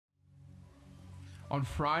On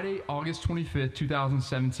Friday, August 25th,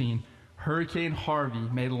 2017, Hurricane Harvey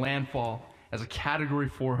made landfall as a Category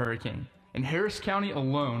 4 hurricane. In Harris County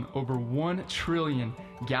alone, over 1 trillion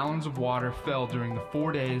gallons of water fell during the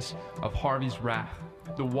 4 days of Harvey's wrath.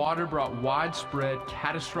 The water brought widespread,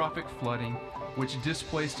 catastrophic flooding, which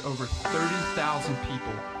displaced over 30,000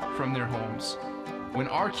 people from their homes. When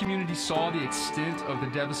our community saw the extent of the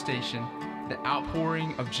devastation, the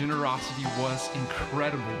outpouring of generosity was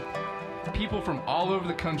incredible. People from all over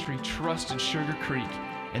the country trusted Sugar Creek,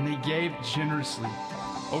 and they gave generously.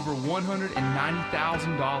 Over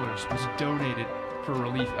 $190,000 was donated for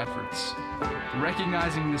relief efforts.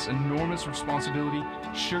 Recognizing this enormous responsibility,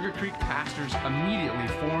 Sugar Creek pastors immediately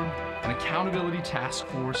formed an accountability task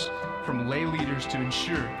force from lay leaders to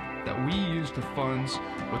ensure that we used the funds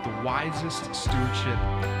with the wisest stewardship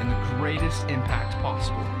and the greatest impact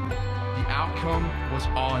possible. The outcome was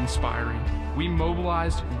awe-inspiring. We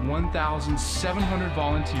mobilized 1,700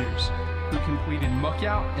 volunteers who completed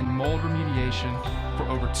muckout and mold remediation for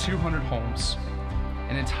over 200 homes.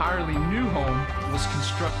 An entirely new home was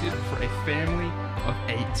constructed for a family of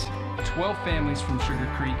 8. 12 families from Sugar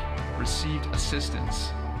Creek received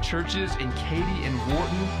assistance. Churches in Katy and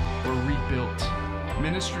Wharton were rebuilt.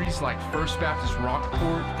 Ministries like First Baptist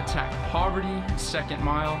Rockport, Attack Poverty, Second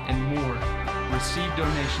Mile, and more received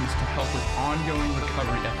donations to help with ongoing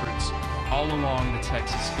recovery efforts all along the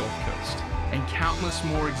Texas Gulf Coast. And countless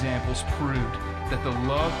more examples proved that the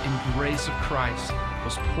love and grace of Christ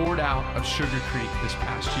was poured out of Sugar Creek this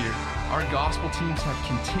past year. Our gospel teams have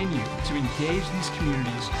continued to engage these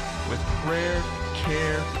communities with prayer,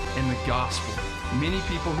 care, and the gospel. Many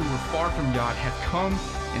people who were far from God have come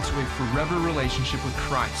into a forever relationship with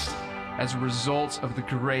Christ as a result of the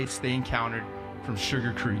grace they encountered from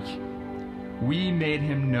Sugar Creek. We made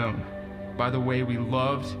him known by the way we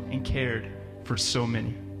loved and cared for so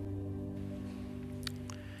many.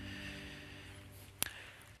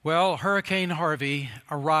 Well, Hurricane Harvey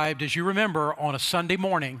arrived, as you remember, on a Sunday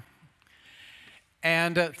morning,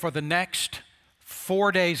 and for the next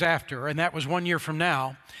 4 days after, and that was 1 year from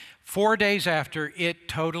now, 4 days after, it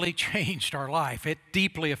totally changed our life. It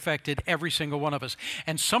deeply affected every single one of us.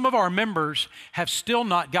 And some of our members have still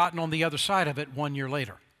not gotten on the other side of it 1 year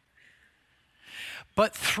later.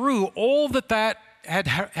 But through all that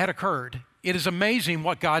had occurred, it is amazing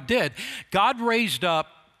what God did. God raised up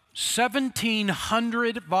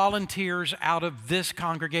 1,700 volunteers out of this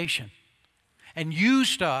congregation and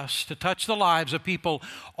used us to touch the lives of people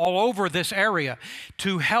all over this area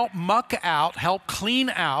to help muck out, help clean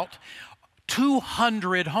out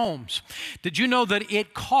 200 homes. Did you know that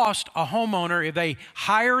it cost a homeowner, if they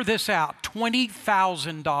hire this out,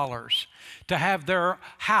 $20,000 to have their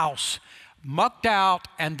house mucked out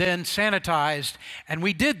and then sanitized? And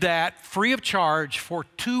we did that free of charge for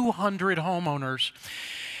 200 homeowners.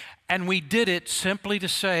 And we did it simply to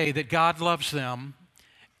say that God loves them.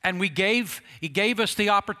 And He gave us the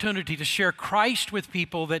opportunity to share Christ with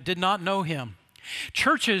people that did not know Him.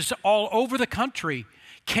 Churches all over the country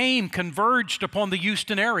converged upon the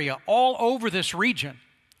Houston area, all over this region,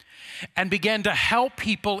 and began to help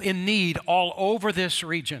people in need all over this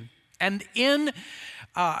region. And in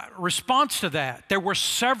response to that, there were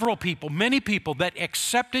many people that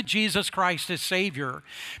accepted Jesus Christ as Savior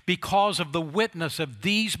because of the witness of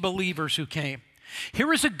these believers who came.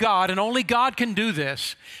 Here is a God, and only God can do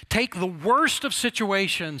this, take the worst of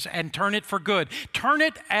situations and turn it for good. Turn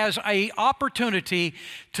it as an opportunity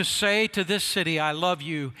to say to this city, I love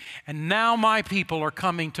you, and now my people are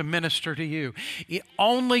coming to minister to you.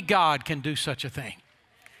 Only God can do such a thing.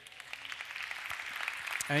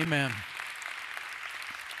 Amen.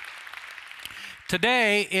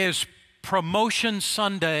 Today is Promotion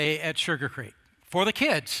Sunday at Sugar Creek for the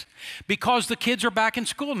kids, because the kids are back in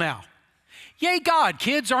school now. Yay, God,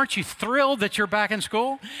 kids, aren't you thrilled that you're back in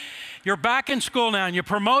school? You're back in school now, and you're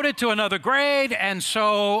promoted to another grade, and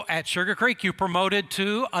so at Sugar Creek, you promoted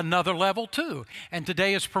to another level too. And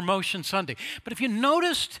today is Promotion Sunday. But have you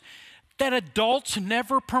noticed that adults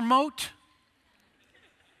never promote?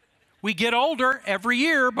 We get older every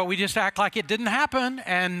year, but we just act like it didn't happen,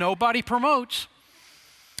 and nobody promotes.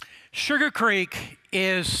 Sugar Creek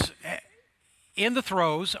is in the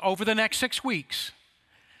throes over the next 6 weeks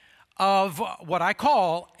of what I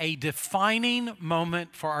call a defining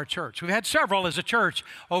moment for our church. We've had several as a church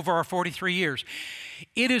over our 43 years.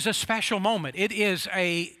 It is a special moment. It is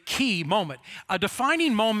a key moment. A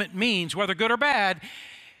defining moment means, whether good or bad,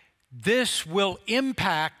 this will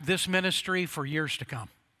impact this ministry for years to come.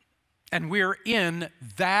 And we're in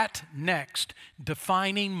that next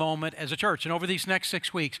defining moment as a church. And over these next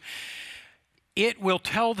 6 weeks, it will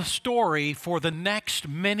tell the story for the next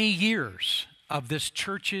many years of this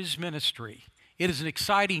church's ministry. It is an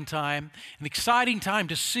exciting time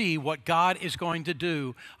to see what God is going to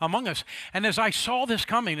do among us. And as I saw this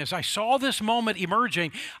coming, as I saw this moment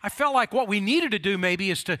emerging, I felt like what we needed to do maybe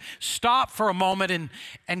is to stop for a moment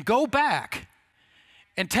and go back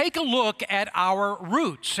and take a look at our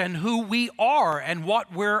roots and who we are and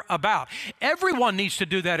what we're about. Everyone needs to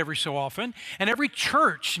do that every so often, and every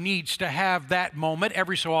church needs to have that moment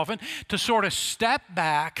every so often to sort of step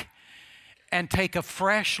back and take a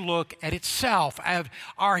fresh look at itself, at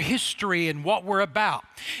our history and what we're about.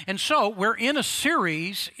 And so we're in a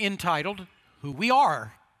series entitled Who We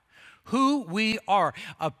Are. Who We Are,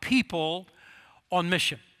 a people on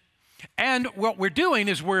mission. And what we're doing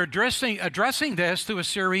is we're addressing this through a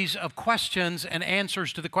series of questions and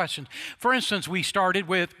answers to the questions. For instance, we started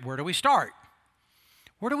with, where do we start?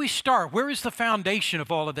 Where do we start? Where is the foundation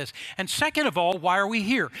of all of this? And second of all, why are we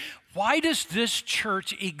here? Why does this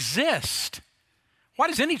church exist? Why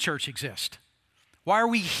does any church exist? Why are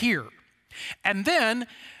we here? And then,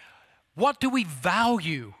 what do we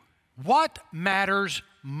value? What matters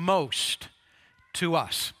most to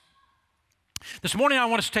us? This morning, I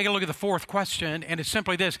want us to take a look at the fourth question, and it's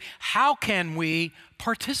simply this: how can we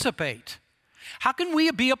participate? How can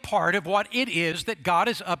we be a part of what it is that God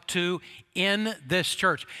is up to in this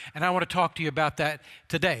church? And I want to talk to you about that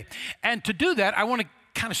today. And to do that, I want to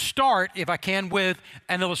kind of start, if I can, with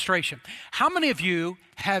an illustration. How many of you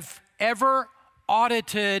have ever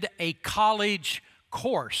audited a college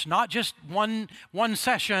course? Not just one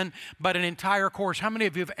session, but an entire course. How many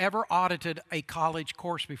of you have ever audited a college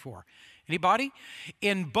course before? Anybody?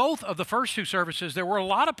 In both of the first two services, there were a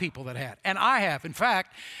lot of people that had, and I have. In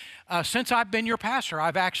fact, since I've been your pastor,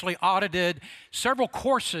 I've actually audited several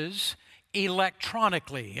courses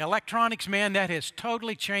electronically. Electronics, man, that has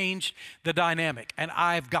totally changed the dynamic. And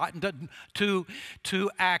I've gotten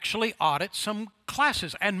to actually audit some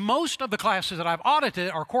classes. And most of the classes that I've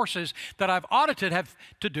audited, or courses that I've audited, have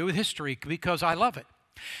to do with history because I love it.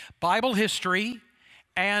 Bible history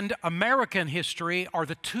and American history are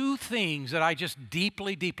the two things that I just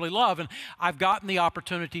deeply, deeply love. And I've gotten the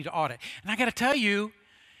opportunity to audit. And I got to tell you,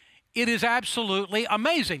 it is absolutely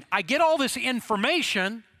amazing. I get all this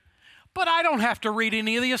information, but I don't have to read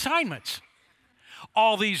any of the assignments.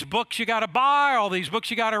 All these books you got to buy, all these books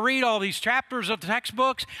you got to read, all these chapters of the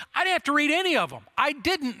textbooks, I didn't have to read any of them. I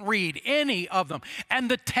didn't read any of them.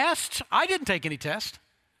 And the tests, I didn't take any tests.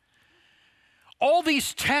 All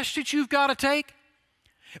these tests that you've got to take,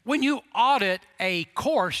 when you audit a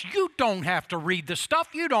course, you don't have to read the stuff.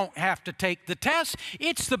 You don't have to take the tests.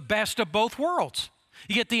 It's the best of both worlds.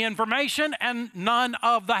 You get the information and none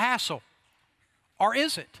of the hassle. Or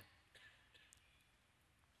is it?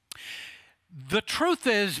 The truth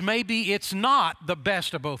is, maybe it's not the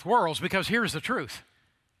best of both worlds, because here's the truth.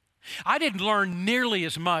 I didn't learn nearly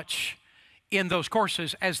as much in those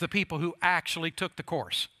courses as the people who actually took the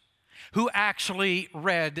course, who actually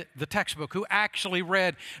read the textbook, who actually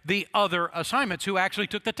read the other assignments, who actually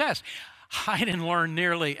took the test. I didn't learn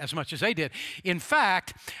nearly as much as they did. In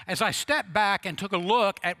fact, as I stepped back and took a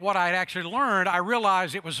look at what I'd actually learned, I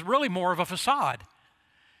realized it was really more of a facade.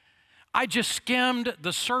 I just skimmed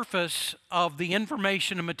the surface of the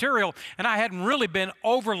information and material, and I hadn't really been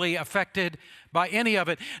overly affected by any of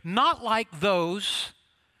it. Not like those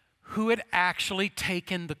who had actually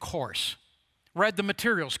taken the course, read the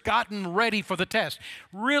materials, gotten ready for the test,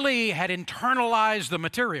 really had internalized the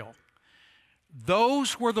material.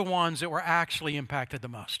 Those were the ones that were actually impacted the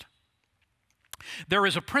most. There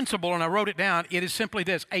is a principle, and I wrote it down. It is simply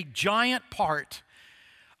this: a giant part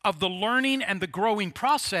of the learning and the growing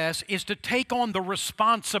process is to take on the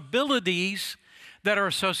responsibilities that are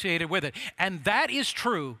associated with it. And that is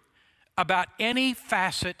true about any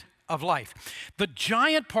facet of life. The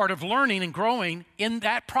giant part of learning and growing in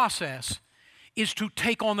that process is to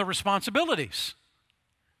take on the responsibilities.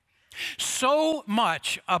 So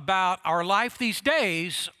much about our life these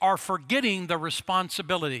days are forgetting the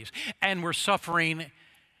responsibilities, and we're suffering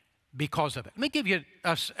because of it. Let me give you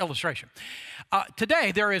an illustration.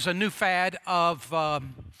 Today, there is a new fad of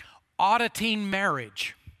auditing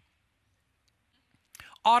marriage.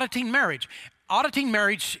 Auditing marriage. Auditing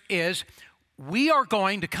marriage is, we are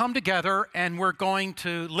going to come together and we're going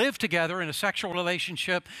to live together in a sexual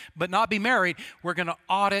relationship but not be married. We're going to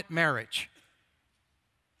audit marriage.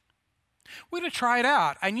 We're going to try it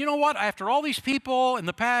out. And you know what? After all these people in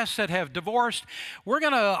the past that have divorced, we're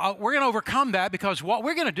going to overcome that, because what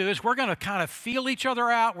we're going to do is we're going to kind of feel each other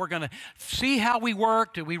out. We're going to see how we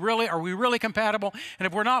work. Are we really compatible? And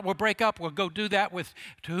if we're not, we'll break up. We'll go do that with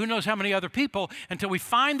who knows how many other people until we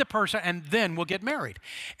find the person, and then we'll get married.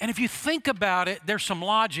 And if you think about it, there's some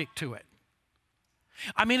logic to it.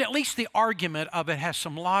 I mean, at least the argument of it has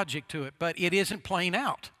some logic to it, but it isn't playing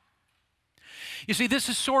out. You see, this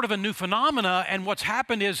is sort of a new phenomena, and what's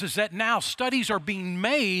happened is that now studies are being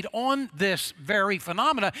made on this very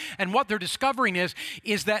phenomena, and what they're discovering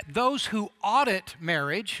is that those who audit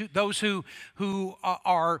marriage, those who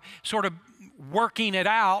are sort of working it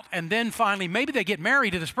out, and then finally maybe they get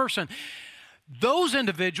married to this person, those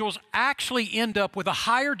individuals actually end up with a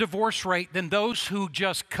higher divorce rate than those who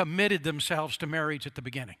just committed themselves to marriage at the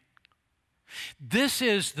beginning. This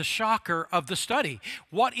is the shocker of the study.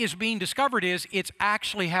 What is being discovered is it's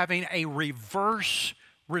actually having a reverse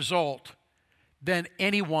result than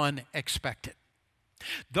anyone expected.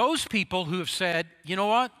 Those people who have said, you know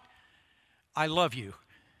what, I love you,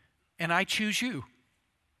 and I choose you.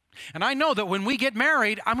 And I know that when we get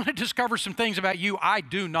married, I'm going to discover some things about you I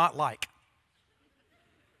do not like.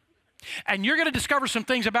 And you're going to discover some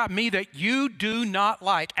things about me that you do not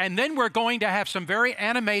like. And then we're going to have some very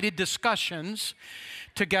animated discussions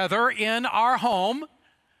together in our home.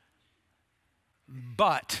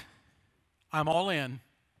 But I'm all in.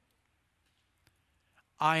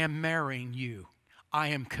 I am marrying you. I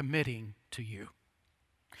am committing to you.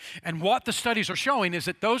 And what the studies are showing is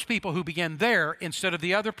that those people who begin there instead of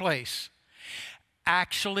the other place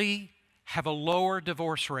actually have a lower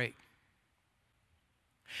divorce rate,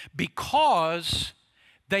 because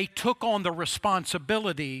they took on the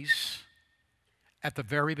responsibilities at the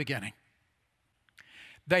very beginning.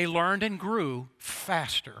 They learned and grew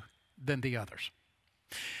faster than the others.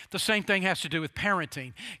 The same thing has to do with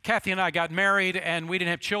parenting. Kathy and I got married, and we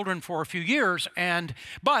didn't have children for a few years,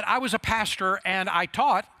 but I was a pastor, and I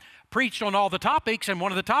preached on all the topics, and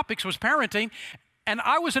one of the topics was parenting, and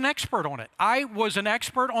I was an expert on it. I was an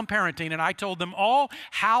expert on parenting, and I told them all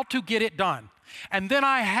how to get it done. And then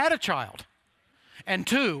I had a child and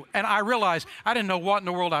two, and I realized I didn't know what in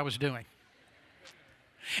the world I was doing.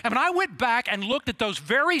 And when I went back and looked at those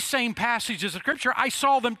very same passages of Scripture, I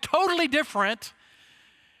saw them totally different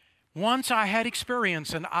once I had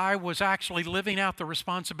experience and I was actually living out the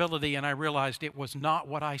responsibility, and I realized it was not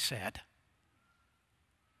what I said.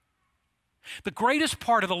 The greatest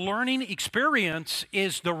part of the learning experience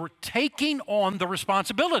is the taking on the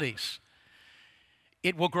responsibilities.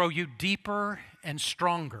 It will grow you deeper and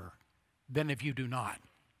stronger than if you do not.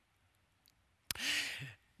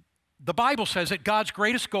 The Bible says that God's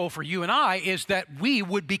greatest goal for you and I is that we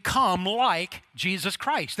would become like Jesus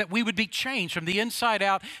Christ, that we would be changed from the inside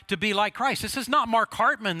out to be like Christ. This is not Mark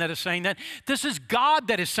Hartman that is saying that. This is God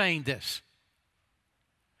that is saying this.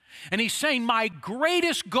 And he's saying, my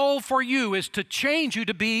greatest goal for you is to change you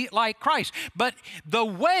to be like Christ. But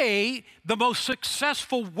the most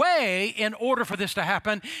successful way in order for this to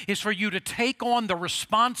happen is for you to take on the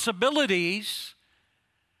responsibilities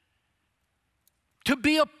to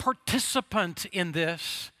be a participant in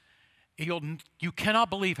this. You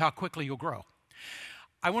cannot believe how quickly you'll grow.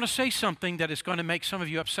 I want to say something that is going to make some of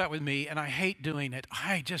you upset with me, and I hate doing it.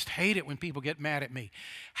 I just hate it when people get mad at me.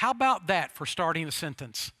 How about that for starting a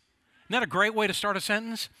sentence? Isn't that a great way to start a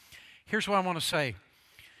sentence? Here's what I want to say.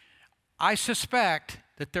 I suspect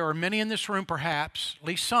that there are many in this room, perhaps, at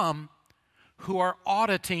least some, who are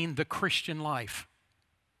auditing the Christian life.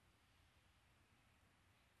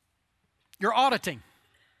 You're auditing.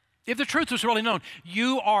 If the truth was really known,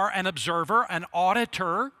 you are an observer, an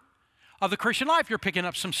auditor of the Christian life. You're picking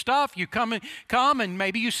up some stuff. You come and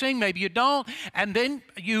maybe you sing, maybe you don't, and then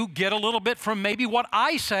you get a little bit from maybe what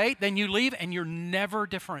I say, then you leave, and you're never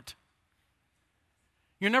different.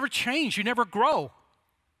 You never change. You never grow.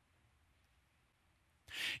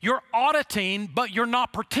 You're auditing, but you're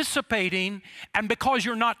not participating, and because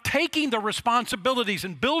you're not taking the responsibilities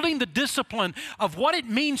and building the discipline of what it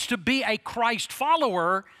means to be a Christ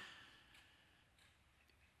follower,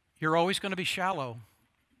 you're always going to be shallow,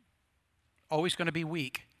 always going to be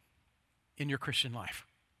weak in your Christian life.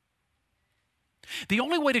 The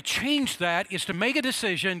only way to change that is to make a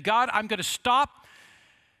decision. God, I'm going to stop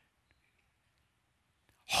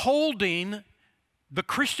holding the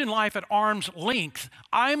Christian life at arm's length.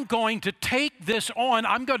 I'm going to take this on.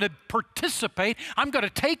 I'm going to participate. I'm going to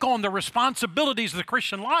take on the responsibilities of the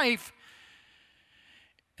Christian life.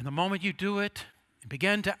 And the moment you do it and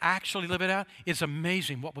begin to actually live it out, it's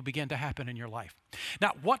amazing what will begin to happen in your life.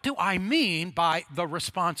 Now, what do I mean by the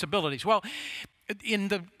responsibilities? Well, in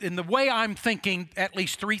the way I'm thinking, at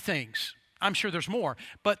least three things. I'm sure there's more,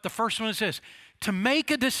 but the first one is this: to make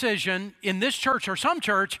a decision in this church or some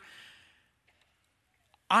church,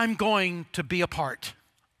 I'm going to be a part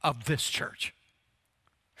of this church.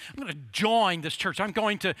 I'm going to join this church. I'm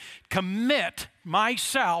going to commit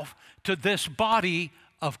myself to this body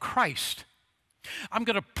of Christ. I'm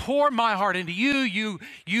going to pour my heart into you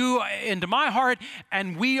into my heart,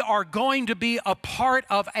 and we are going to be a part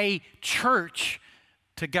of a church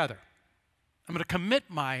together. I'm going to commit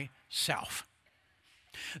myself.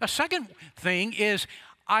 The second thing is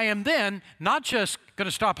I am then not just going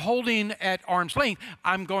to stop holding at arm's length,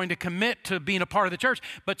 I'm going to commit to being a part of the church.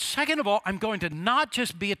 But second of all, I'm going to not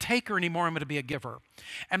just be a taker anymore, I'm going to be a giver.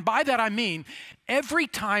 And by that I mean, every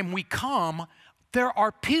time we come, there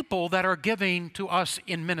are people that are giving to us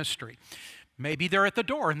in ministry. Maybe they're at the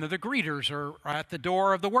door and they're the greeters, or at the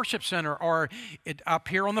door of the worship center, or up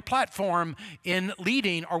here on the platform in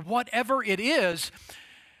leading, or whatever it is.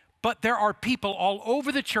 But there are people all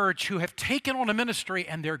over the church who have taken on a ministry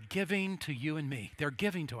and they're giving to you and me. They're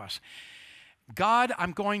giving to us. God,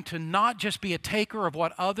 I'm going to not just be a taker of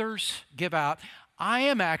what others give out. I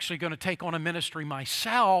am actually going to take on a ministry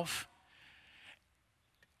myself.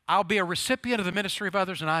 I'll be a recipient of the ministry of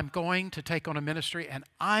others, and I'm going to take on a ministry, and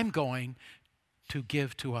I'm going to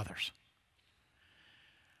give to others.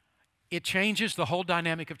 It changes the whole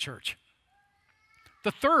dynamic of church.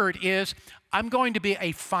 The third is I'm going to be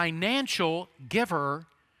a financial giver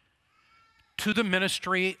to the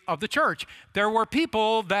ministry of the church. There were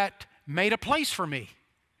people that made a place for me.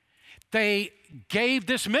 They gave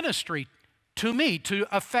this ministry to me, to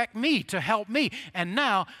affect me, to help me. And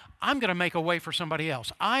now I'm going to make a way for somebody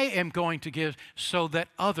else. I am going to give so that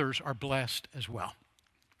others are blessed as well.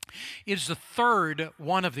 It is the third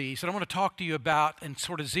one of these that I want to talk to you about and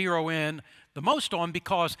sort of zero in the most on,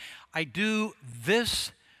 because I do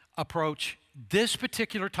this approach, this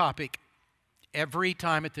particular topic, every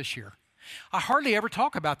time at this year. I hardly ever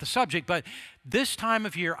talk about the subject, but this time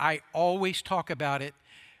of year, I always talk about it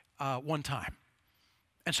one time.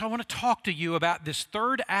 And so I want to talk to you about this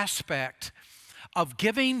third aspect of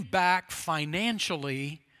giving back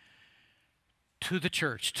financially to the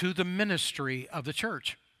church, to the ministry of the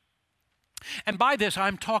church. And by this,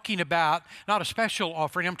 I'm talking about not a special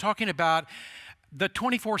offering, I'm talking about the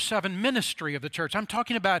 24/7 ministry of the church. I'm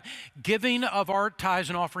talking about giving of our tithes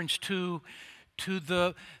and offerings to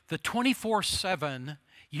the 24/7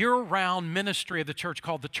 year-round ministry of the church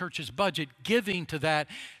called the church's budget, giving to that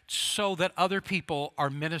so that other people are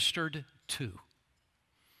ministered to.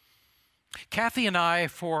 Kathy and I,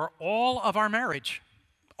 for all of our marriage,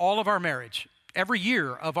 every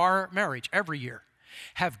year of our marriage, every year,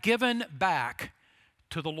 have given back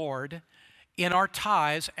to the Lord in our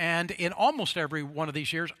tithes, and in almost every one of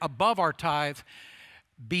these years, above our tithe,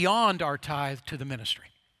 beyond our tithe, to the ministry.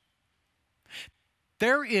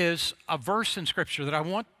 There is a verse in Scripture that I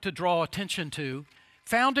want to draw attention to,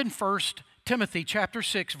 found in 1 Timothy chapter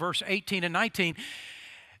 6, verse 18 and 19,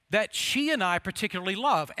 that she and I particularly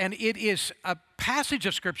love. And it is a passage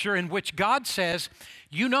of Scripture in which God says,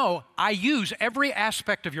 you know, I use every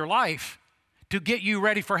aspect of your life to get you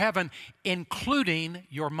ready for heaven, including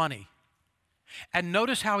your money. And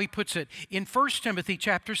notice how he puts it in 1 Timothy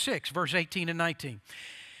chapter 6, verse 18 and 19.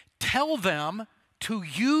 Tell them to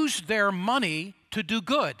use their money to do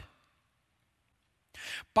good.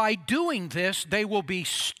 By doing this, they will be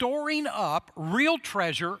storing up real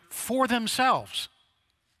treasure for themselves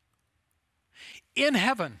in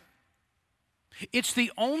heaven. It's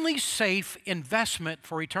the only safe investment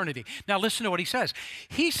for eternity. Now listen to what he says.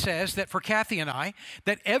 He says that for Kathy and I,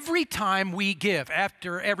 that every time we give,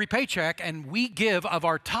 after every paycheck, and we give of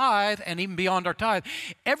our tithe and even beyond our tithe,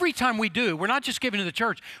 every time we do, we're not just giving to the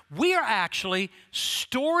church, we are actually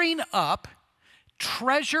storing up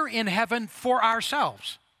treasure in heaven for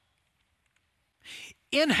ourselves.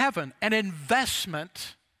 In heaven, an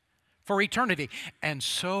investment for eternity. And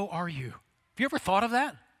so are you. Have you ever thought of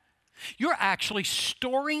that? You're actually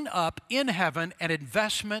storing up in heaven an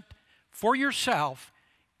investment for yourself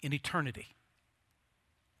in eternity.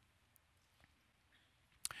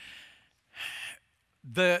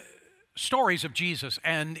 The stories of Jesus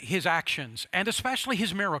and his actions, and especially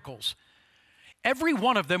his miracles, every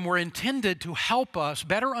one of them were intended to help us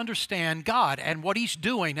better understand God and what he's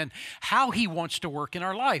doing and how he wants to work in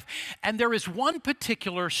our life. And there is one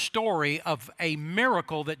particular story of a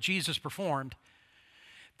miracle that Jesus performed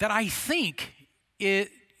that I think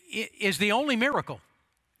is the only miracle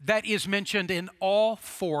that is mentioned in all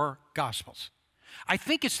four Gospels. I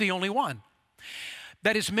think it's the only one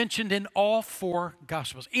that is mentioned in all four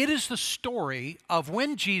Gospels. It is the story of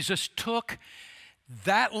when Jesus took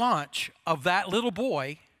that lunch of that little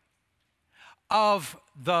boy, of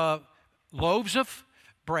the loaves of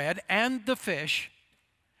bread and the fish,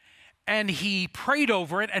 and he prayed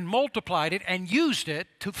over it and multiplied it and used it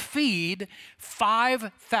to feed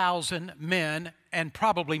 5,000 men and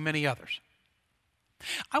probably many others.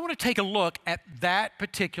 I want to take a look at that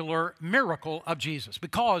particular miracle of Jesus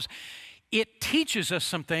because it teaches us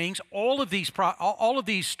some things. All of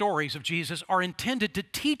these stories of Jesus are intended to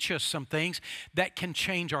teach us some things that can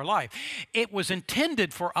change our life. It was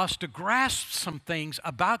intended for us to grasp some things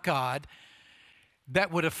about God that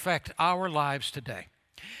would affect our lives today.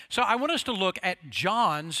 So I want us to look at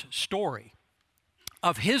John's story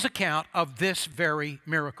of his account of this very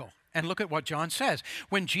miracle. And look at what John says.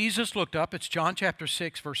 When Jesus looked up, it's John chapter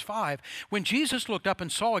 6, verse 5. When Jesus looked up and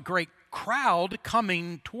saw a great crowd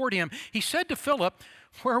coming toward him, he said to Philip,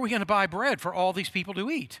 "Where are we going to buy bread for all these people to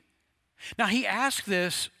eat?" Now he asked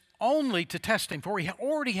this only to test him, for he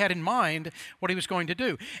already had in mind what he was going to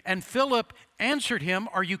do. And Philip answered him,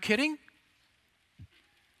 "Are you kidding?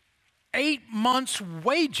 8 months'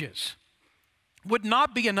 wages would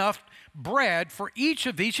not be enough bread for each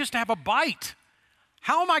of these just to have a bite.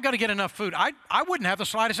 How am I going to get enough food?" I wouldn't have the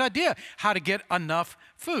slightest idea how to get enough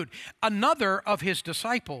food. Another of his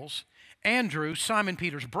disciples, Andrew, Simon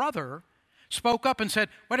Peter's brother, spoke up and said,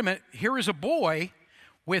 "Wait a minute, here is a boy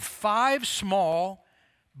with 5 small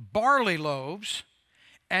barley loaves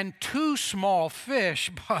and 2 small fish,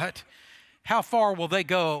 but how far will they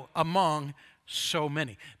go among so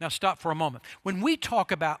many?" Now stop for a moment. When we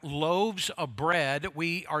talk about loaves of bread,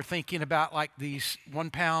 we are thinking about like these 1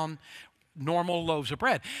 pound normal loaves of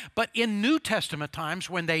bread. But in New Testament times,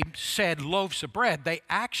 when they said loaves of bread, they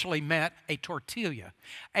actually meant a tortilla.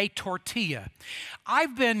 A tortilla.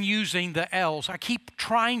 I've been using the L's. I keep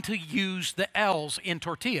trying to use the L's in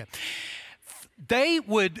tortilla. That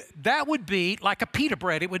would be like a pita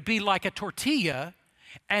bread. It would be like a tortilla.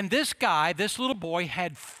 And this little boy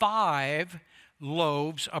had 5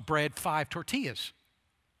 loaves of bread, 5 tortillas.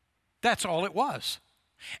 That's all it was.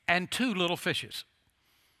 And 2 little fishes.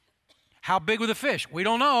 How big were the fish? We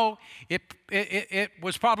don't know. It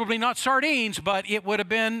was probably not sardines, but it would have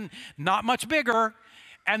been not much bigger.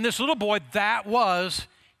 And this little boy, that was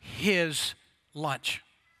his lunch.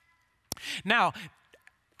 Now,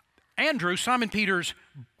 Andrew, Simon Peter's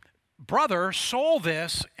brother, saw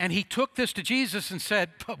this, and he took this to Jesus and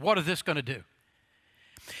said, "What is this going to do?"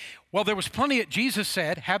 Well, there was plenty, Jesus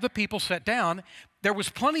said, "Have the people sit down." There was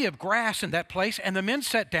plenty of grass in that place, and the men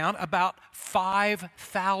sat down, about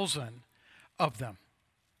 5,000 of them.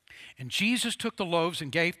 And Jesus took the loaves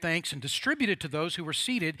and gave thanks and distributed to those who were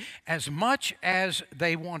seated as much as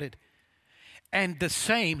they wanted. And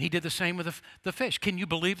he did the same with the fish. Can you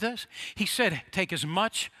believe this? He said, "Take as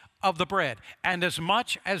much of the bread and as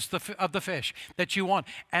much as of the fish that you want."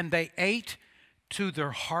 And they ate to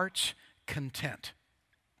their heart's content.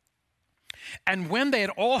 And when they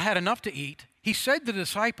had all had enough to eat, he said to the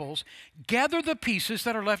disciples, "Gather the pieces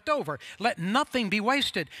that are left over. Let nothing be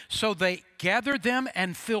wasted." So they gathered them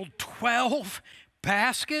and filled 12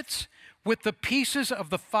 baskets with the pieces of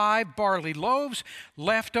the 5 barley loaves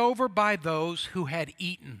left over by those who had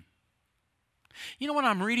eaten. You know, when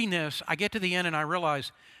I'm reading this, I get to the end and I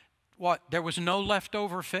realize, there was no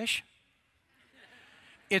leftover fish?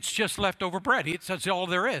 It's just leftover bread. That's all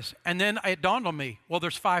there is. And then it dawned on me,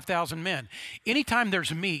 there's 5,000 men. Anytime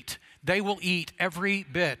there's meat, they will eat every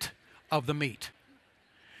bit of the meat.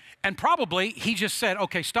 And probably he just said,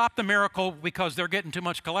 "Okay, stop the miracle because they're getting too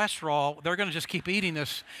much cholesterol. They're going to just keep eating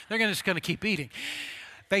this. They're just going to keep eating."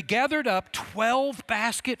 They gathered up 12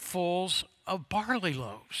 basketfuls of barley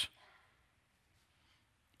loaves.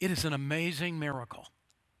 It is an amazing miracle.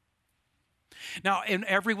 Now, in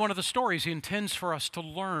every one of the stories, he intends for us to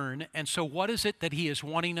learn. And so what is it that he is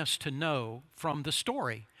wanting us to know from the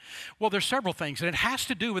story? Well, there's several things, and it has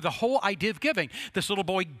to do with the whole idea of giving. This little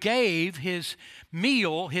boy gave his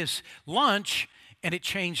meal, his lunch, and it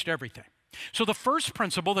changed everything. So the first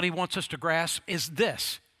principle that he wants us to grasp is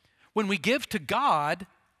this. When we give to God,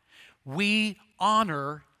 we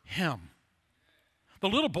honor him. The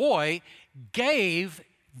little boy gave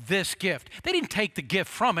this gift. They didn't take the gift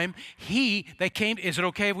from him. They came, "Is it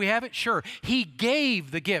okay if we have it?" Sure. He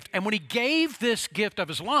gave the gift. And when he gave this gift of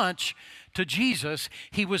his lunch to Jesus,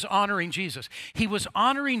 he was honoring Jesus. He was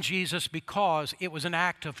honoring Jesus because it was an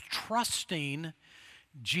act of trusting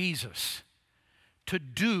Jesus to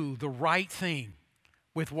do the right thing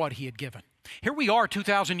with what he had given. Here we are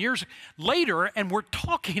 2,000 years later, and we're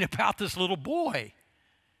talking about this little boy.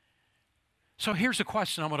 So here's a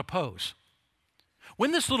question I'm going to pose.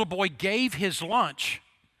 When this little boy gave his lunch,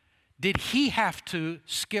 did he have to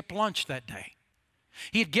skip lunch that day?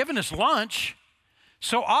 He had given his lunch,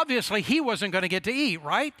 so obviously he wasn't going to get to eat,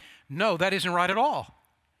 right? No, that isn't right at all.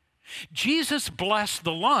 Jesus blessed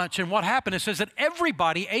the lunch, and what happened? It says that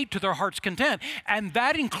everybody ate to their heart's content, and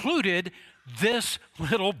that included this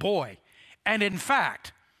little boy. And in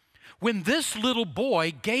fact, When this little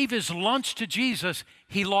boy gave his lunch to Jesus,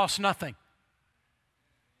 he lost nothing.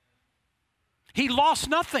 He lost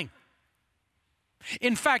nothing.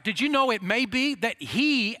 In fact, did you know it may be that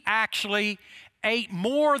he actually ate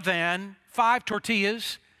more than 5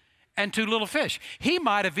 tortillas and 2 little fish? He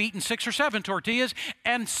might have eaten 6 or 7 tortillas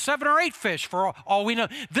and 7 or 8 fish, for all we know.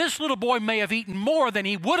 This little boy may have eaten more than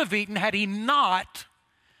he would have eaten had he not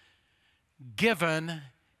given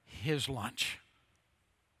his lunch.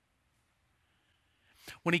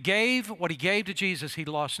 When he gave what he gave to Jesus, he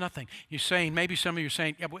lost nothing. You're saying, maybe some of you are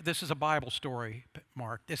saying, yeah, this is a Bible story,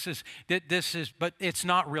 Mark. This is, but it's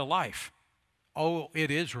not real life. Oh,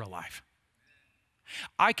 it is real life.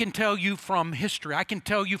 I can tell you from history, I can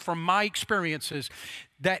tell you from my experiences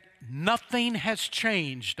that nothing has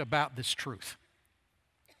changed about this truth.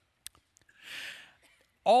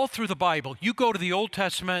 All through the Bible, you go to the Old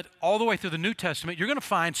Testament, all the way through the New Testament, you're going to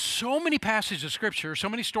find so many passages of Scripture, so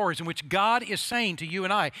many stories in which God is saying to you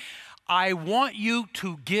and I want you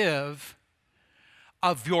to give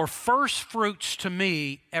of your first fruits to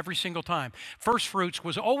me every single time. First fruits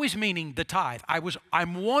was always meaning the tithe.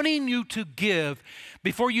 I'm wanting you to give,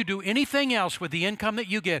 before you do anything else with the income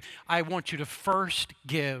that you get, I want you to first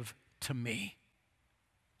give to me.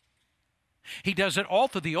 He does it all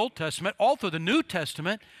through the Old Testament, all through the New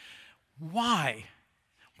Testament. Why?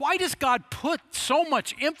 Why does God put so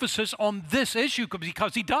much emphasis on this issue?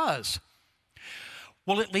 Because he does.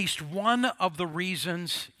 Well, at least one of the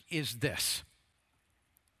reasons is this.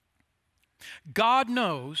 God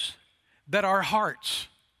knows that our hearts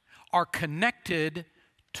are connected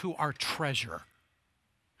to our treasure.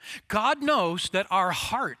 God knows that our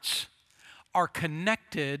hearts are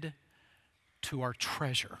connected to our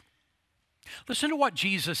treasure. Listen to what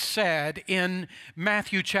Jesus said in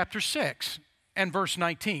Matthew chapter 6 and verse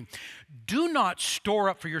 19. Do not store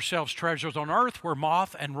up for yourselves treasures on earth where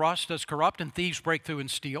moth and rust does corrupt and thieves break through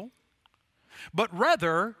and steal, but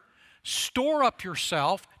rather store up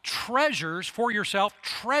for yourself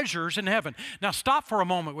treasures in heaven. Now stop for a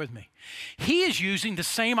moment with me. He is using the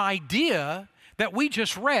same idea that we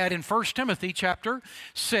just read in 1 Timothy chapter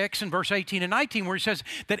 6 and verse 18 and 19, where he says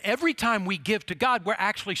that every time we give to God, we're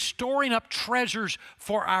actually storing up treasures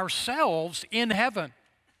for ourselves in heaven.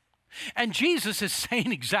 And Jesus is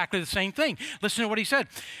saying exactly the same thing. Listen to what he said.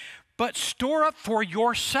 But store up for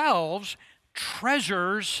yourselves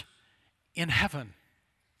treasures in heaven,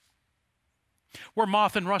 where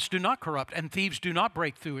moth and rust do not corrupt and thieves do not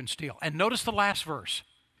break through and steal. And notice the last verse.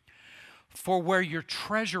 For where your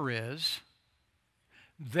treasure is,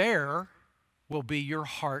 there will be your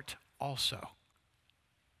heart also.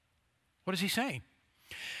 What is he saying?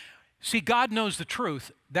 See, God knows the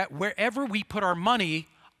truth that wherever we put our money,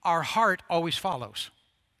 our heart always follows.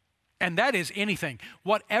 And that is anything.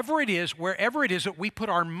 Whatever it is, wherever it is that we put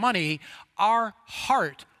our money, our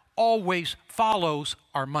heart always follows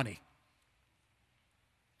our money.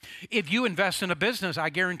 If you invest in a business, I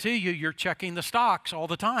guarantee you're checking the stocks all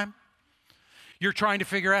the time. You're trying to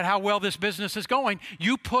figure out how well this business is going.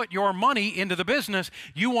 You put your money into the business.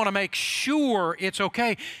 You want to make sure it's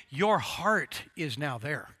okay. Your heart is now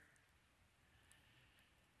there.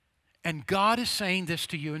 And God is saying this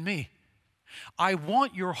to you and me. I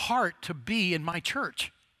want your heart to be in my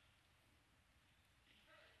church.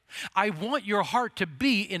 I want your heart to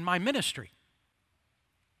be in my ministry.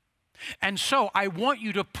 And so I want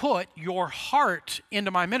you to put your heart into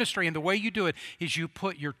my ministry, and the way you do it is you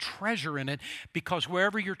put your treasure in it, because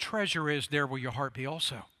wherever your treasure is, there will your heart be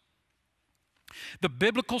also. The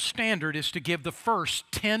biblical standard is to give the first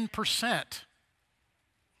 10%.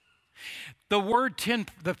 The word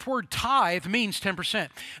tithe means 10%.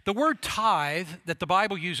 The word tithe that the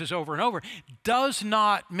Bible uses over and over does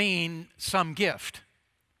not mean some gift.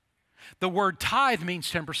 The word tithe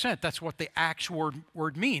means 10%. That's what the actual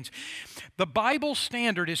word means. The Bible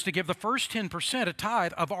standard is to give the first 10%, a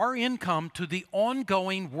tithe, of our income to the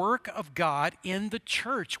ongoing work of God in the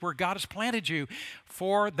church where God has planted you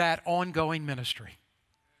for that ongoing ministry.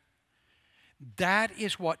 That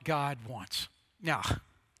is what God wants. Now,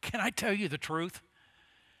 can I tell you the truth?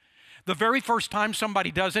 The very first time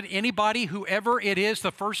somebody does it, anybody, whoever it is,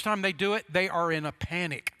 the first time they do it, they are in a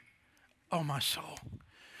panic. Oh, my soul.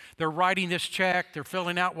 They're writing this check, they're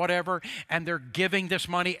filling out whatever, and they're giving this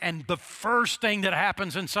money, and the first thing that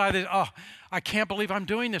happens inside is, oh, I can't believe I'm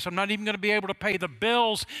doing this. I'm not even going to be able to pay the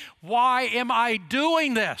bills. Why am I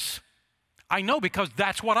doing this? I know, because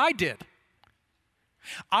that's what I did.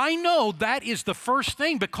 I know that is the first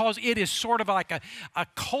thing, because it is sort of like a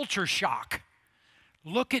culture shock.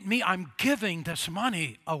 Look at me, I'm giving this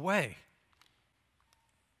money away.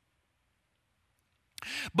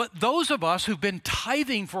 But those of us who've been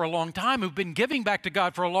tithing for a long time, who've been giving back to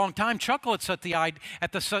God for a long time, chuckle at such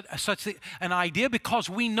an idea because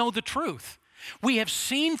we know the truth. We have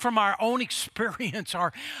seen from our own experience,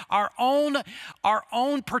 our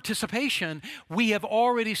own participation, we have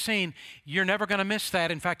already seen you're never going to miss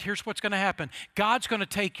that. In fact, here's what's going to happen. God's going to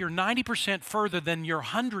take your 90% further than your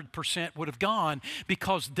 100% would have gone,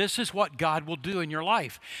 because this is what God will do in your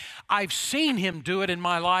life. I've seen Him do it in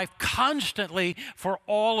my life constantly for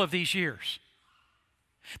all of these years.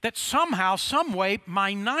 That somehow, some way,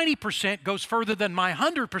 my 90% goes further than my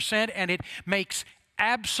 100%, and it makes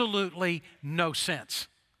absolutely no sense.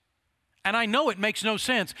 And I know it makes no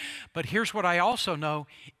sense, but here's what I also know: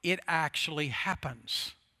 it actually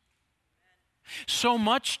happens. So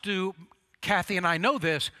much do Kathy and I know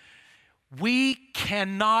this, we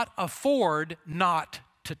cannot afford not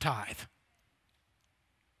to tithe.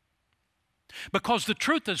 Because the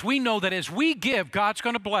truth is, we know that as we give, God's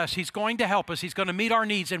going to bless, He's going to help us, He's going to meet our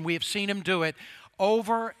needs, and we have seen Him do it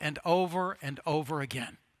over and over and over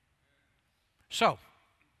again. So,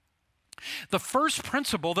 the first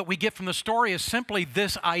principle that we get from the story is simply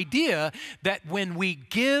this idea that when we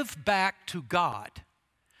give back to God,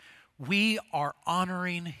 we are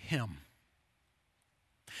honoring Him.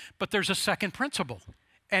 But there's a second principle,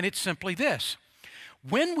 and it's simply this.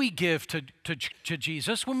 When we give to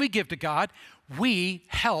Jesus, when we give to God, we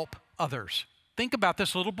help others. Think about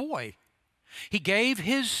this little boy. He gave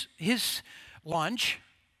his lunch,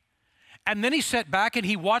 and then he sat back and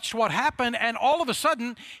he watched what happened, and all of a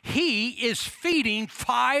sudden, he is feeding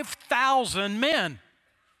 5,000 men.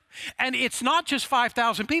 And it's not just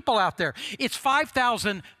 5,000 people out there. It's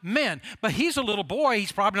 5,000 men. But he's a little boy.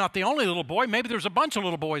 He's probably not the only little boy. Maybe there's a bunch of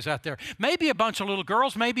little boys out there. Maybe a bunch of little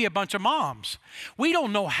girls. Maybe a bunch of moms. We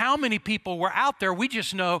don't know how many people were out there. We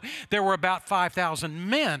just know there were about 5,000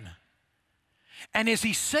 men. And as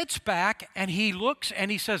he sits back and he looks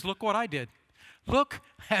and he says, look what I did. Look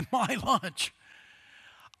at my lunch.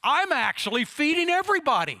 I'm actually feeding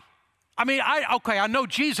everybody. I mean, I know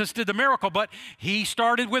Jesus did the miracle, but He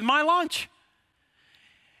started with my lunch.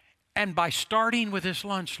 And by starting with His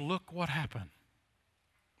lunch, look what happened.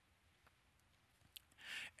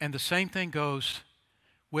 And the same thing goes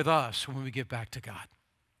with us when we give back to God.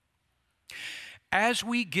 As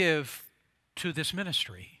we give to this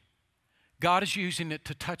ministry, God is using it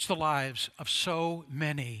to touch the lives of so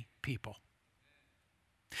many people.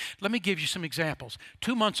 Let me give you some examples.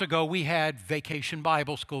 2 months ago, we had Vacation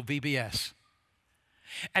Bible School, VBS.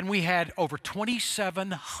 And we had over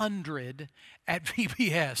 2,700 at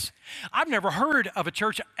VBS. I've never heard of a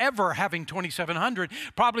church ever having 2,700.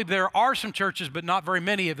 Probably there are some churches, but not very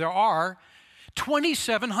many if there are.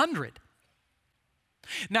 2,700.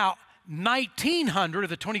 Now, 1,900 of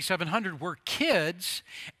the 2,700 were kids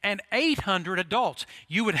and 800 adults.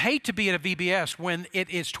 You would hate to be at a VBS when it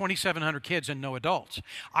is 2,700 kids and no adults.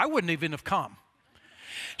 I wouldn't even have come.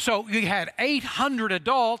 So you had 800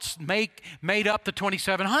 adults made up the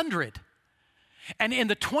 2,700. And in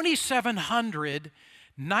the 2,700,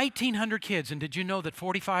 1,900 kids, and did you know that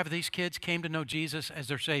 45 of these kids came to know Jesus as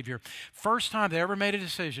their Savior? First time they ever made a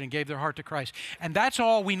decision and gave their heart to Christ. And that's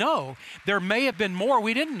all we know. There may have been more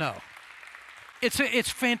we didn't know. It's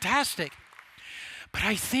fantastic. But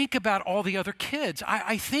I think about all the other kids.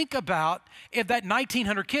 I think about, if that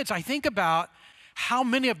 1,900 kids, I think about how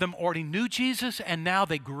many of them already knew Jesus and now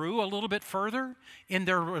they grew a little bit further in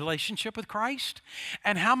their relationship with Christ.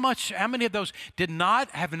 And how many of those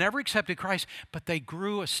have never accepted Christ, but they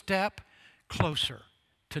grew a step closer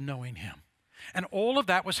to knowing Him. And all of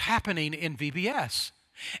that was happening in VBS.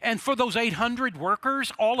 And for those 800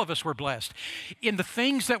 workers, all of us were blessed. In the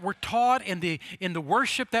things that were taught, in the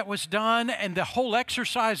worship that was done, and the whole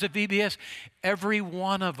exercise of VBS, every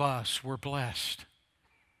one of us were blessed.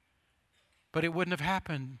 But it wouldn't have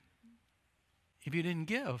happened if you didn't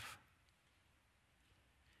give.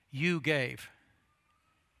 You gave.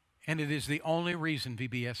 And it is the only reason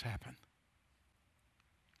VBS happened.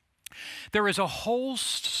 There is a whole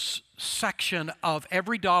section of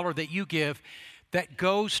every dollar that you give that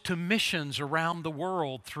goes to missions around the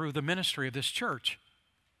world through the ministry of this church.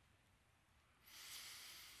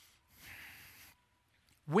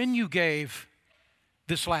 When you gave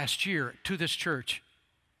this last year to this church,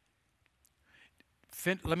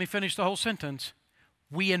 let me finish the whole sentence.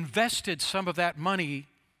 We invested some of that money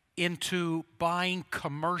into buying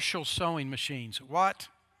commercial sewing machines. What?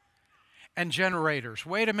 And generators.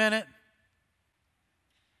 Wait a minute.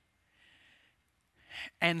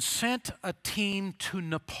 And sent a team to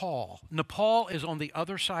Nepal. Nepal is on the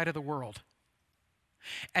other side of the world.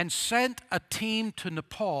 And sent a team to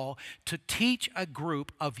Nepal to teach a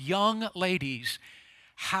group of young ladies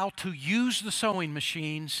how to use the sewing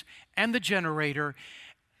machines and the generator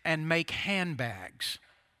and make handbags.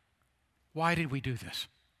 Why did we do this?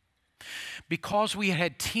 Because we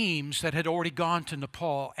had teams that had already gone to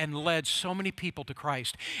Nepal and led so many people to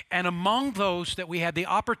Christ. And among those that we had the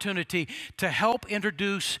opportunity to help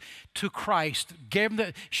introduce to Christ,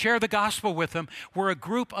 share the gospel with them, were a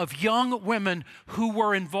group of young women who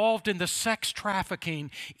were involved in the sex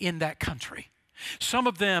trafficking in that country. Some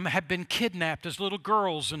of them had been kidnapped as little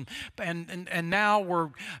girls and now were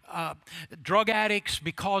drug addicts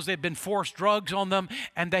because they'd been forced drugs on them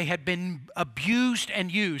and they had been abused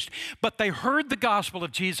and used. But they heard the gospel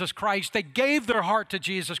of Jesus Christ. They gave their heart to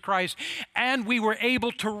Jesus Christ, and we were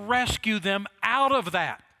able to rescue them out of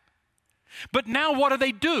that. But now what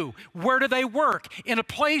do? Where do they work? In a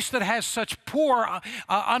place that has such poor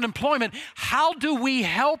unemployment, how do we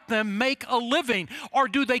help them make a living? Or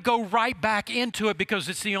do they go right back into it because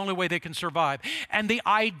it's the only way they can survive? And the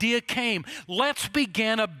idea came, let's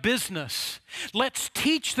begin a business. Let's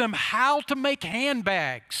teach them how to make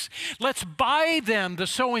handbags. Let's buy them the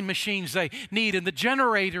sewing machines they need and the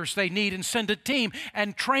generators they need and send a team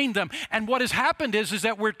and train them. And what has happened is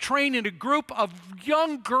that we're training a group of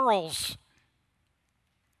young girls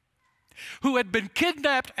who had been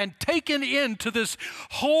kidnapped and taken into this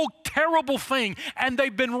whole terrible thing, and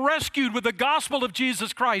they've been rescued with the gospel of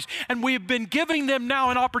Jesus Christ, and we have been giving them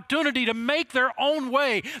now an opportunity to make their own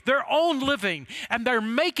way, their own living, and they're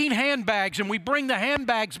making handbags, and we bring the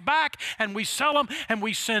handbags back, and we sell them, and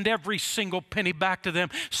we send every single penny back to them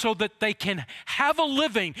so that they can have a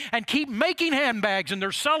living and keep making handbags, and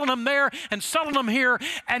they're selling them there and selling them here,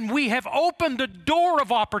 and we have opened a door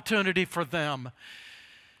of opportunity for them.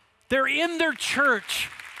 They're in their church.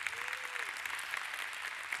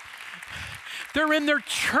 They're in their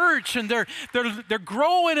church, and they're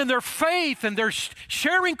growing in their faith, and they're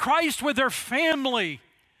sharing Christ with their family.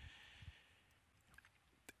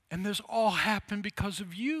 And this all happened because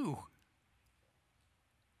of you.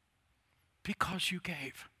 Because you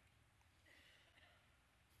gave.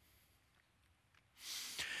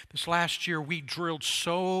 This last year, we drilled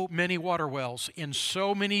so many water wells in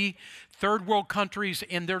so many third world countries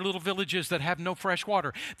in their little villages that have no fresh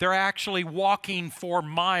water. They're actually walking for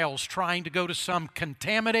miles trying to go to some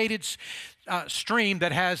contaminated stream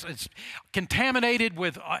that it's contaminated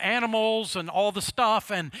with animals and all the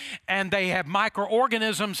stuff, and they have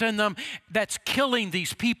microorganisms in them that's killing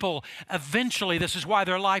these people eventually. This is why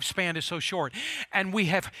their lifespan is so short. And we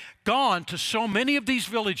have gone to so many of these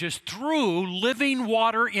villages through Living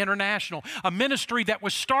Water International, a ministry that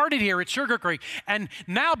was started here at Sugar Creek and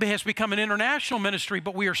now has become an international ministry,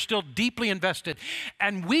 but we are still deeply invested.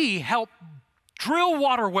 And we help drill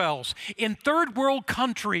water wells in third world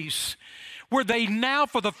countries where they now,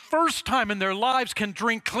 for the first time in their lives, can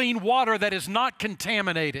drink clean water that is not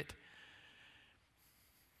contaminated.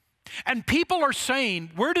 And people are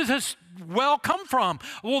saying, where does this well come from?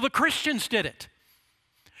 Well, the Christians did it.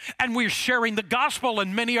 And we're sharing the gospel,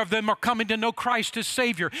 and many of them are coming to know Christ as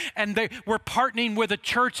Savior. And we're partnering with a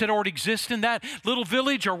church that already exists in that little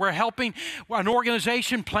village, or we're helping an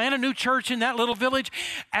organization plant a new church in that little village.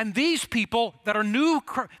 And these people that are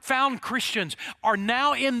new-found Christians are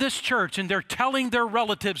now in this church, and they're telling their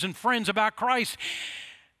relatives and friends about Christ.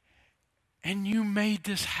 And you made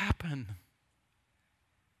this happen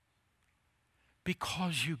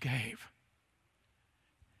because you gave.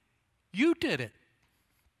 You did it.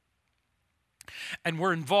 And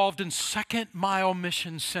we're involved in Second Mile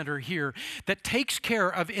Mission Center here that takes care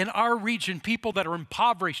of, in our region, people that are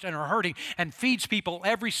impoverished and are hurting, and feeds people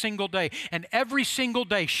every single day. And every single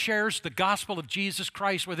day shares the gospel of Jesus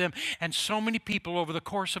Christ with them. And so many people over the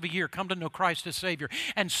course of a year come to know Christ as Savior.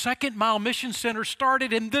 And Second Mile Mission Center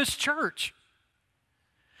started in this church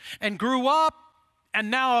and grew up. And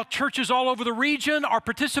now churches all over the region are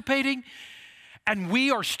participating. And we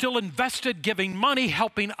are still invested, giving money,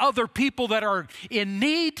 helping other people that are in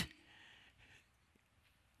need.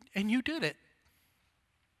 And you did it.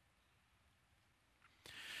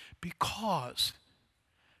 Because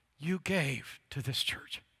you gave to this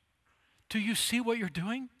church. Do you see what you're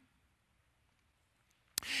doing?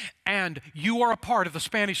 And you are a part of the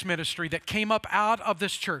Spanish ministry that came up out of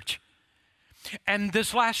this church. And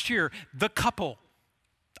this last year,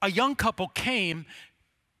 a young couple came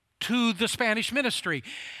to the Spanish ministry,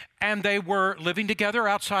 and they were living together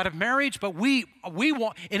outside of marriage. But we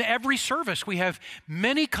want, in every service, we have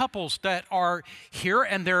many couples that are here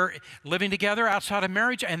and they're living together outside of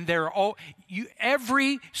marriage, and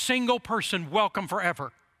every single person welcome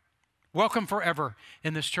forever. Welcome forever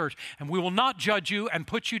in this church. And we will not judge you and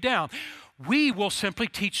put you down. We will simply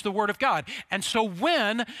teach the Word of God. And so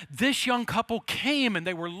when this young couple came and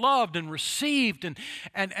they were loved and received and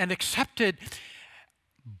accepted,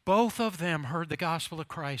 both of them heard the gospel of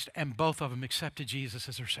Christ and both of them accepted Jesus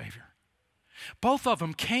as their Savior. Both of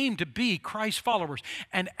them came to be Christ followers.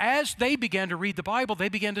 And as they began to read the Bible, they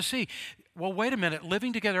began to see, well, wait a minute,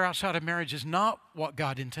 living together outside of marriage is not what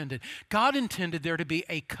God intended. God intended there to be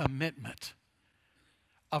a commitment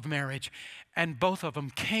of marriage. And both of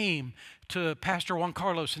them came to Pastor Juan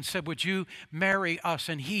Carlos and said, would you marry us?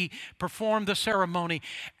 And he performed the ceremony.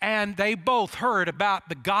 And they both heard about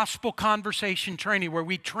the gospel conversation training where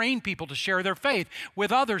we train people to share their faith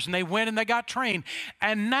with others. And they went and they got trained.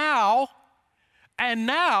 And now,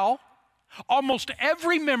 almost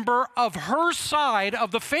every member of her side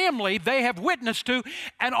of the family they have witnessed to,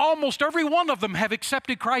 and almost every one of them have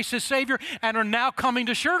accepted Christ as Savior and are now coming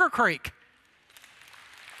to Sugar Creek.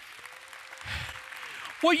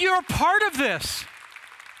 Well, you're part of this.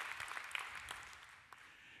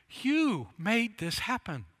 You made this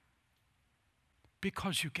happen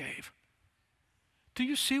because you gave. Do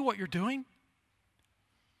you see what you're doing?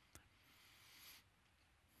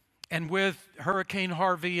 And with Hurricane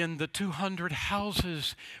Harvey and the 200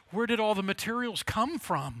 houses, where did all the materials come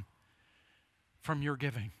from? From your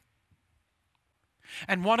giving.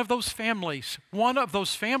 And one of those families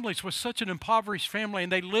was such an impoverished family, and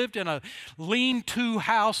they lived in a lean-to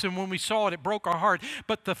house, and when we saw it, it broke our heart.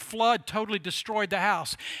 But the flood totally destroyed the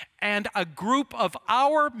house. And a group of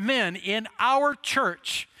our men in our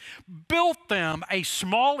church built them a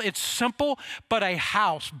small, it's simple, but a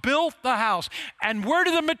house, built the house. And where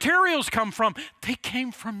did the materials come from? They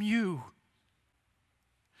came from you.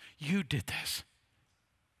 You did this.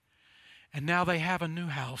 And now they have a new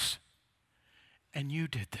house. And you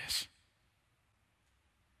did this.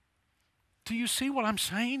 Do you see what I'm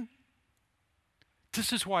saying?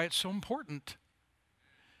 This is why it's so important.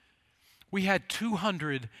 We had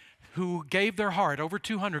 200 who gave their heart, over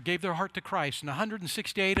 200 gave their heart to Christ, and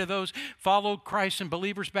 168 of those followed Christ in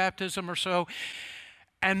believer's baptism or so,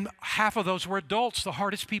 and half of those were adults, the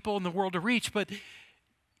hardest people in the world to reach, but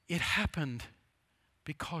it happened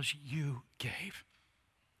because you gave.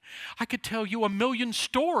 I could tell you a million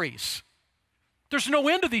stories. There's no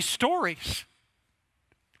end to these stories.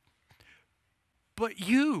 But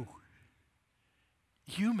you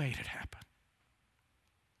made it happen.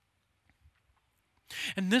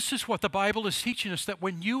 And this is what the Bible is teaching us, that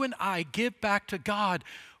when you and I give back to God,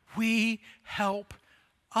 we help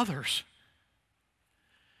others.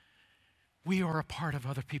 We are a part of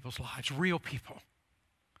other people's lives, real people.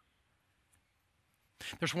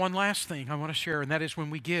 There's one last thing I want to share, and that is when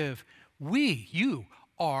we give, you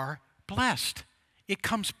are blessed. It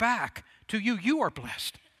comes back to you. You are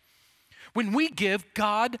blessed. When we give,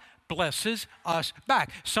 God blesses us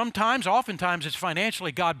back. Oftentimes it's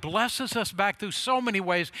financially. God blesses us back through so many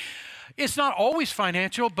ways. It's not always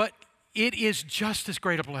financial, but it is just as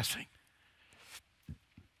great a blessing.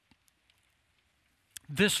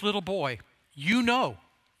 This little boy,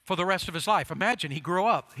 for the rest of his life. Imagine, he grew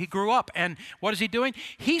up, and what is he doing?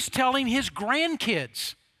 He's telling his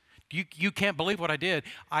grandkids, you can't believe what I did.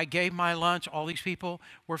 I gave my lunch, all these people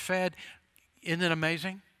were fed. Isn't it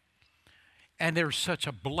amazing? And there's such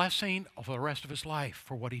a blessing for the rest of his life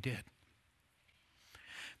for what he did.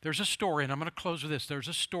 There's a story, and I'm going to close with this. There's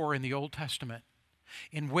a story in the Old Testament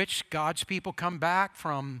in which God's people come back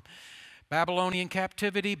from Babylonian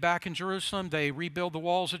captivity back in Jerusalem. They rebuild the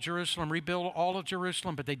walls of Jerusalem, rebuild all of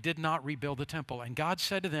Jerusalem, but they did not rebuild the temple. And God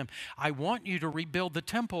said to them, I want you to rebuild the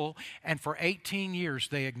temple. And for 18 years,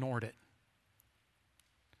 they ignored it.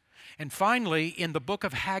 And finally, in the book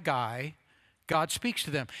of Haggai, God speaks to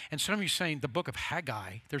them. And some of you are saying, the book of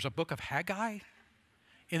Haggai, there's a book of Haggai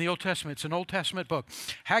in the Old Testament. It's an Old Testament book.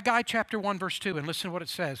 Haggai chapter 1, verse 2, and listen to what it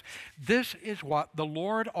says. This is what the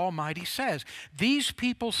Lord Almighty says. These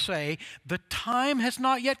people say, the time has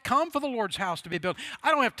not yet come for the Lord's house to be built.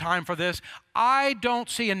 I don't have time for this. I don't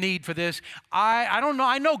see a need for this. I don't know.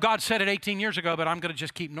 I know God said it 18 years ago, but I'm going to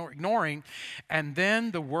just keep ignoring. And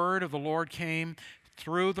then the word of the Lord came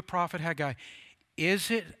through the prophet Haggai.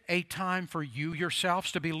 Is it a time for you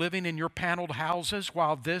yourselves to be living in your paneled houses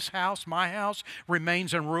while this house, my house,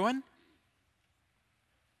 remains in ruin?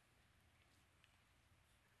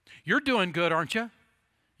 You're doing good, aren't you?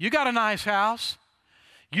 You got a nice house.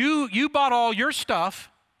 You bought all your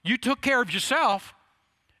stuff. You took care of yourself.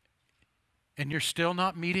 And you're still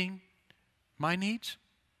not meeting my needs?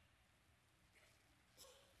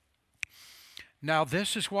 Now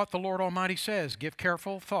this is what the Lord Almighty says. Give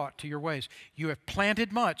careful thought to your ways. You have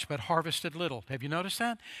planted much, but harvested little. Have you noticed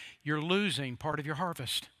that? You're losing part of your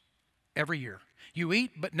harvest every year. You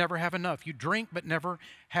eat, but never have enough. You drink, but never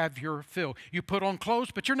have your fill. You put on clothes,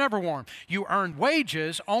 but you're never warm. You earn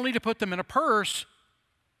wages only to put them in a purse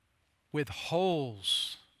with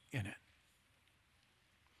holes in it.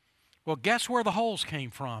 Well, guess where the holes came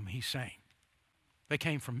from, he's saying. They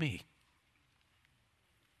came from me.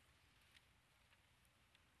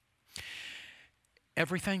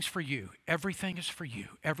 Everything's for you. Everything is for you.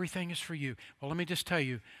 Everything is for you. Well, let me just tell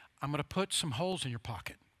you, I'm going to put some holes in your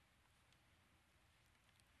pocket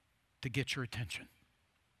to get your attention.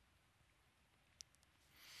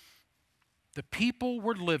 The people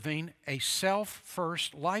were living a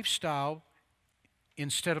self-first lifestyle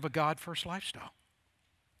instead of a God-first lifestyle.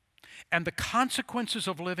 And the consequences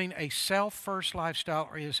of living a self-first lifestyle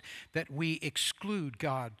is that we exclude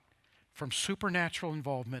God from supernatural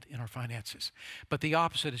involvement in our finances. But the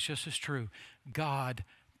opposite is just as true. God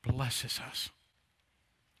blesses us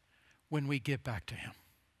when we give back to Him.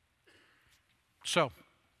 So,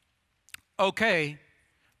 okay,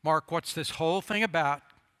 Mark, what's this whole thing about?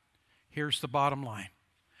 Here's the bottom line.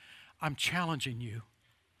 I'm challenging you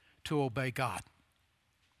to obey God.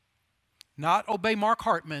 Not obey Mark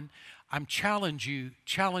Hartman. I'm challenging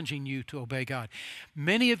you to obey God.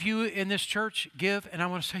 Many of you in this church give, and I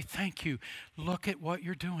want to say thank you. Look at what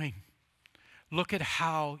you're doing. Look at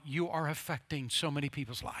how you are affecting so many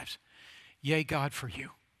people's lives. Yay, God, for you.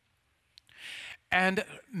 And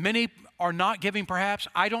many are not giving, perhaps.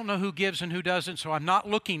 I don't know who gives and who doesn't, so I'm not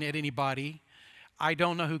looking at anybody. I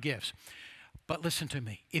don't know who gives. But listen to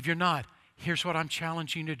me. If you're not, here's what I'm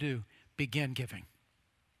challenging you to do. Begin giving.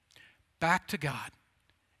 Back to God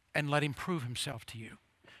and let Him prove Himself to you.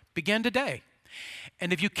 Begin today.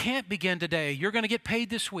 And if you can't begin today, you're going to get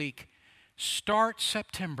paid this week. Start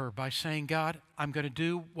September by saying, God, I'm going to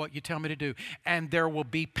do what you tell me to do. And there will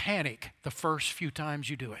be panic the first few times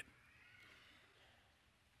you do it.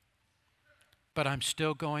 But I'm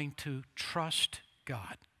still going to trust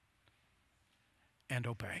God and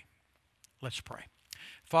obey. Let's pray.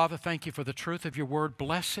 Father, thank you for the truth of your word.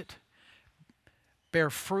 Bless it. Bear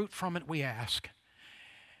fruit from it, we ask.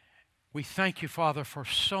 We thank you, Father, for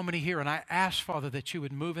so many here. And I ask, Father, that you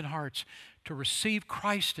would move in hearts to receive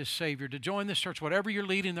Christ as Savior, to join this church, whatever you're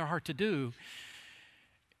leading their heart to do.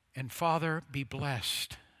 And Father, be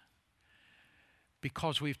blessed,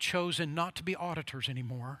 because we've chosen not to be auditors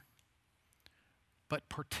anymore, but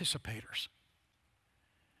participators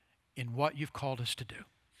in what you've called us to do.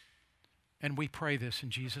 And we pray this in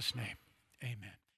Jesus' name. Amen.